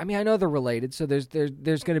together. I know they're related, so there's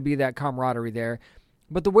going to be that camaraderie there.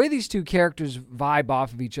 But the way these two characters vibe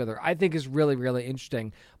off of each other, I think is really, really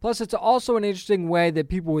interesting. Plus, it's also an interesting way that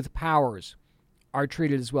people with powers are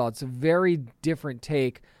treated as well. It's a very different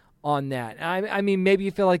take on that. Maybe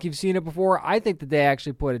you feel like you've seen it before. I think that they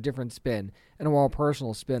actually put a different spin and a more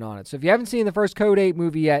personal spin on it. So if you haven't seen the first Code 8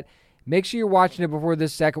 movie yet, make sure you're watching it before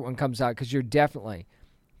this second one comes out, because you're definitely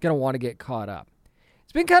going to want to get caught up.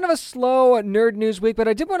 It's been kind of a slow nerd news week, but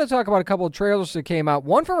I did want to talk about a couple of trailers that came out.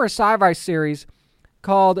 One from our sci-fi series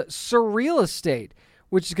called Surreal Estate,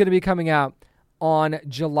 which is going to be coming out on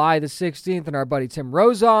July the 16th. And our buddy Tim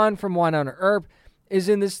Rozon from Winona Earp is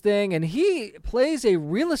in this thing, and he plays a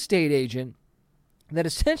real estate agent that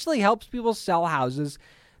essentially helps people sell houses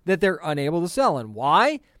that they're unable to sell. And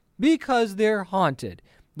why? Because they're haunted.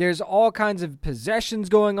 There's all kinds of possessions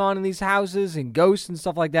going on in these houses and ghosts and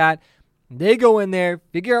stuff like that. They go in there,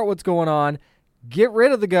 figure out what's going on, get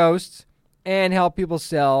rid of the ghosts, and help people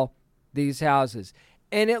sell these houses.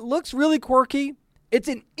 And it looks really quirky. It's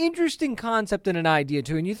an interesting concept and an idea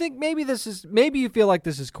too. And you think maybe you feel like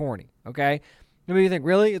this is corny, okay? Maybe you think,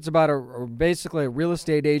 really? It's about basically a real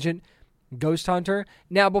estate agent, ghost hunter.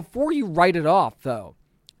 Now, before you write it off, though,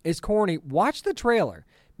 it's corny, watch the trailer,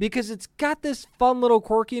 because it's got this fun little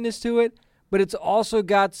quirkiness to it, but it's also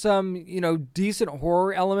got some, decent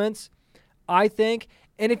horror elements, I think.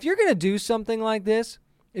 And if you're going to do something like this,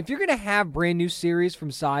 if you're going to have brand new series from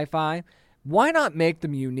sci-fi, why not make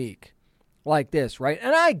them unique like this, right?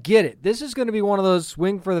 And I get it. This is going to be one of those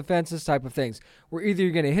swing for the fences type of things where either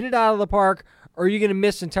you're going to hit it out of the park or you're going to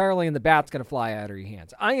miss entirely and the bat's going to fly out of your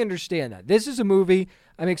hands. I understand that. This is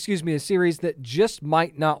a series that just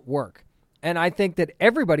might not work. And I think that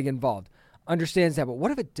everybody involved understands that. But what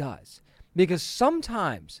if it does? Because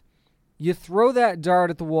sometimes you throw that dart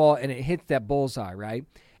at the wall and it hits that bullseye, right?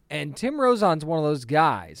 And Tim Rozon's one of those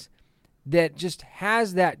guys that just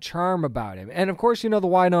has that charm about him. And of course, the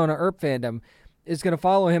Winona Earp fandom is going to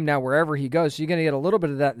follow him now wherever he goes. So you're going to get a little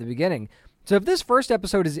bit of that in the beginning. So if this first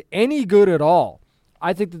episode is any good at all,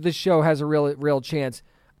 I think that this show has a real chance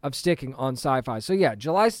of sticking on sci-fi. So yeah,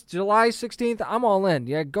 July 16th, I'm all in.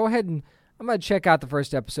 Yeah, go ahead and I'm going to check out the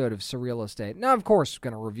first episode of Surreal Estate. Now, of course, I'm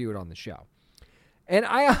going to review it on the show. And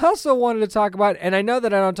I also wanted to talk about, and I know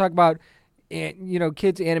that I don't talk about,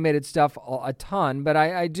 kids animated stuff a ton, but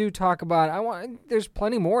I do talk about, there's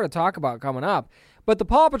plenty more to talk about coming up. But the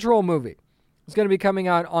Paw Patrol movie is going to be coming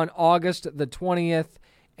out on August the 20th.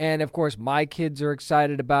 And, of course, my kids are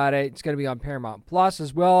excited about it. It's going to be on Paramount Plus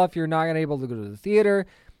as well if you're not going to be able to go to the theater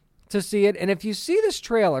to see it. And if you see this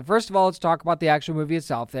trailer, first of all, let's talk about the actual movie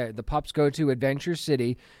itself. The pups go to Adventure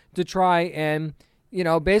City to try and,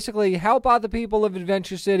 basically help out the people of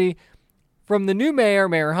Adventure City from the new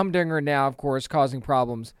Mayor Humdinger, now, of course, causing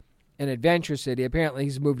problems in Adventure City. Apparently,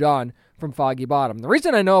 he's moved on from Foggy Bottom. The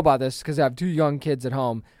reason I know about this is because I have 2 young kids at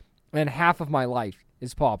home, and half of my life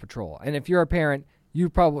is Paw Patrol. And if you're a parent,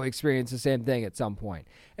 you've probably experienced the same thing at some point.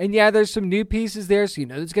 And yeah, there's some new pieces there, so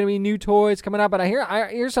there's going to be new toys coming out. But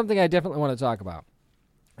here's something I definitely want to talk about.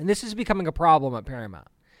 and this is becoming a problem at Paramount.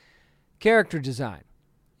 Character design.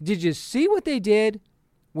 Did you see what they did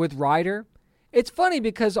with Ryder? It's funny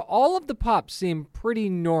because all of the pups seem pretty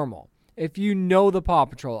normal. If you know the Paw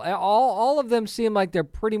Patrol, all of them seem like they're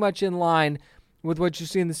pretty much in line with what you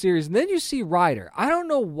see in the series. And then you see Ryder. I don't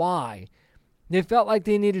know why they felt like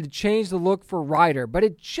they needed to change the look for Ryder, but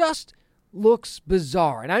it just looks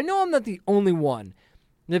bizarre. And I know I'm not the only one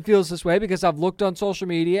that feels this way because I've looked on social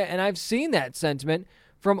media and I've seen that sentiment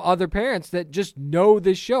from other parents that just know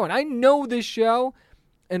this show. And I know this show,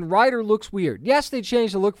 and Ryder looks weird. Yes, they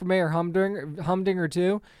changed the look for Mayor Humdinger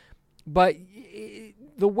too, but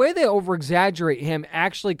the way they over-exaggerate him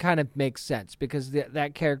actually kind of makes sense because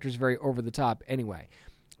that character is very over-the-top anyway.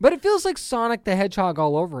 But it feels like Sonic the Hedgehog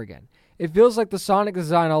all over again. It feels like the Sonic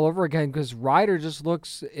design all over again because Ryder just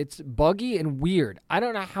looks, it's buggy and weird. I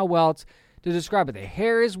don't know how else to describe it. The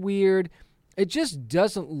hair is weird. It just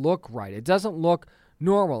doesn't look right. It doesn't look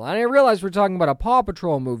normal. And I realize we're talking about a Paw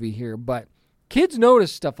Patrol movie here, but kids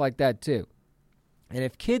notice stuff like that too. And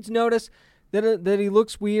if kids notice that he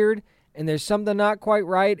looks weird and there's something not quite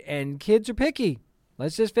right, and kids are picky,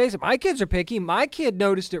 let's just face it. My kids are picky. My kid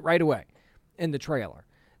noticed it right away in the trailer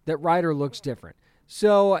that Ryder looks different.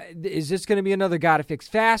 So is this going to be another gotta fix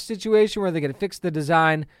fast situation where they're going to fix the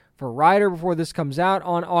design for Ryder before this comes out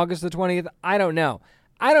on August the 20th? I don't know.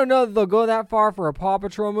 I don't know that they'll go that far for a Paw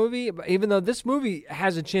Patrol movie, even though this movie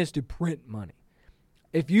has a chance to print money.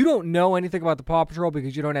 If you don't know anything about the Paw Patrol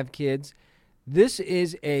because you don't have kids, this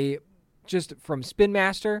is just from Spin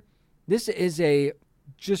Master, this is a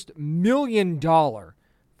just $1 million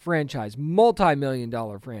franchise,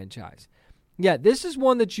 multi-million-dollar franchise. Yeah, this is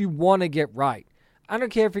one that you want to get right. I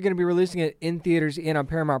don't care if you're going to be releasing it in theaters and on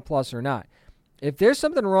Paramount Plus or not. If there's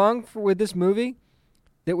something wrong with this movie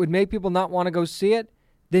that would make people not want to go see it,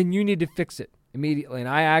 then you need to fix it immediately. And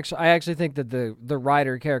I actually think that the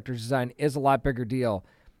Ryder character design is a lot bigger deal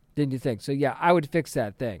than you think. So yeah, I would fix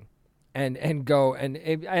that thing and go and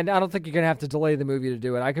I don't think you're going to have to delay the movie to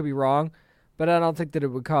do it. I could be wrong, but I don't think that it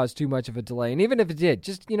would cause too much of a delay. And even if it did,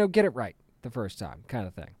 just get it right the first time, kind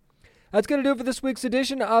of thing. That's going to do it for this week's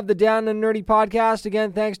edition of the Down and Nerdy podcast.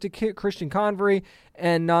 Again, thanks to Christian Convery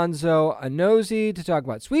and Nonso Anozie to talk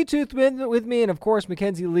about Sweet Tooth with me, and of course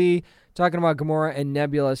Mackenzie Lee talking about Gamora and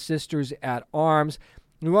Nebula, Sisters at Arms.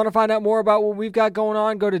 If you want to find out more about what we've got going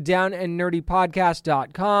on, go to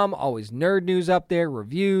downandnerdypodcast.com. Always nerd news up there,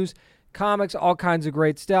 reviews, comics, all kinds of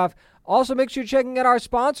great stuff. Also, make sure you're checking out our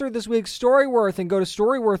sponsor this week, Storyworth, and go to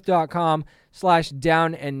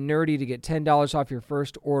storyworth.com/downandnerdy to get $10 off your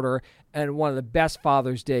first order and one of the best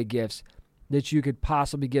Father's Day gifts that you could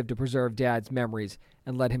possibly give to preserve Dad's memories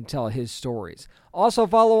and let him tell his stories. Also,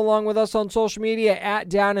 follow along with us on social media at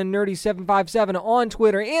downandnerdy757 on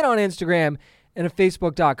Twitter and on Instagram and at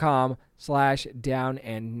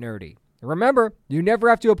facebook.com/downandnerdy. Remember, you never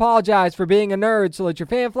have to apologize for being a nerd, so let your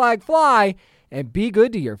fan flag fly and be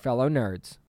good to your fellow nerds.